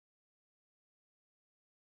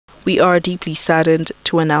We are deeply saddened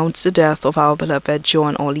to announce the death of our beloved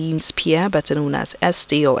John Orlance Pierre, better known as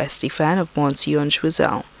St. or Estefan of Monsieur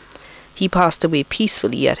Choiseul. He passed away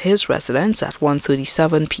peacefully at his residence at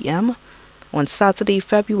 1:37 p.m. on Saturday,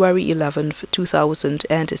 February 11,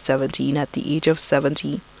 2017, at the age of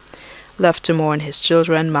 70. Left to mourn his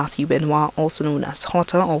children, Matthew Benoit, also known as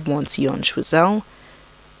Hotter of Monsieur Choiseul,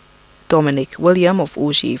 Dominic William of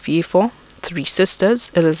Auger Vieux, 3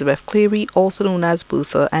 sisters, Elizabeth Cleary, also known as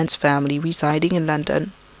Bertha, and family residing in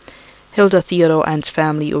London, Hilda Theodore and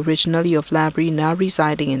family originally of Labrie, now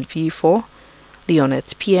residing in Vieux,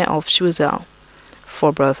 Orlance Pierre of Choiseul,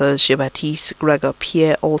 4 brothers, Jean-Baptiste Gregor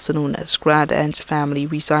Pierre, also known as Grad, and family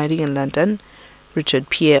residing in London, Richard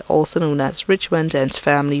Pierre, also known as Richmond, and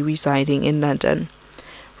family residing in London,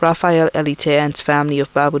 Raphael Elite and family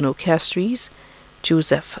of Babonneau Castries,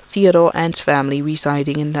 Joseph Theodore and family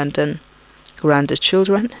residing in London,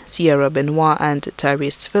 grandchildren, Sierra Benoit and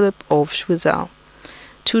Tyrese Philip of Choiseul,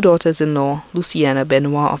 2 daughters-in-law, Luciana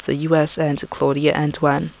Benoit of the U.S. and Claudia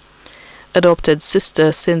Antoine, adopted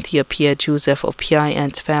sister Cynthia Pierre Joseph of Pierre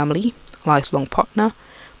and family, lifelong partner,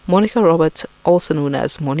 Monica Robert, also known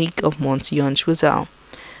as Monique of Monsieur Choiseul.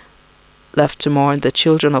 Left to mourn the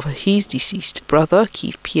children of his deceased brother,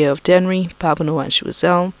 Keith Pierre of Dennery, Babonneau and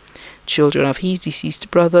Choiseul, children of his deceased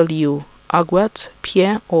brother, Leo Aguet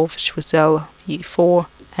Pierre of Choiseul, Vieux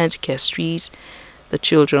and Castries, the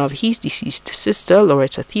children of his deceased sister,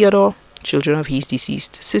 Loretta Theodore, children of his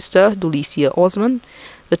deceased sister, Dulicia Osman,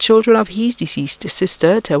 the children of his deceased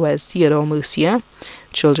sister, Therese Theodore Mercier,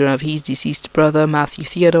 children of his deceased brother, Matthew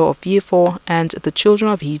Theodore of Vieux, and the children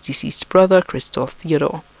of his deceased brother, Christophe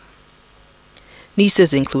Theodore.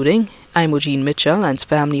 Nieces including Imogen Mitchell and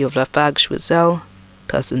family of Lafargue Choiseul,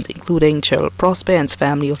 cousins including Cheryl Prosper and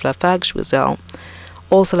family of Lafargue Choiseul.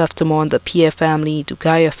 Also left to mourn the Pierre family,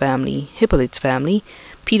 Dugaya family, Hippolyte family,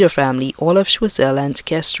 Peter family, all of Choiseul and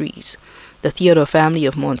Castries, the Theodore family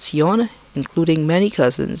of Monsieur, including many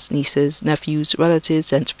cousins, nieces, nephews,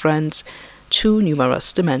 relatives, and friends, too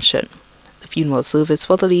numerous to mention. The funeral service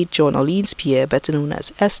for the late John Orlance Pierre, better known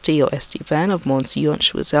as St. or Estefan of Monsieur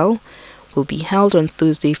Choiseul, will be held on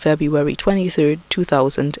Thursday, February 23,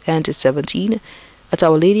 2017, at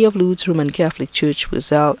Our Lady of Lourdes Roman Catholic Church,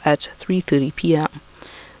 Choiseul, at 3:30 p.m.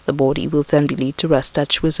 The body will then be laid to rest at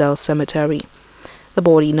Choiseul Cemetery. The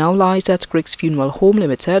body now lies at Griggs Funeral Home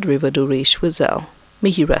Limited, River Doré, Choiseul. May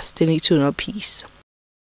he rest in eternal peace.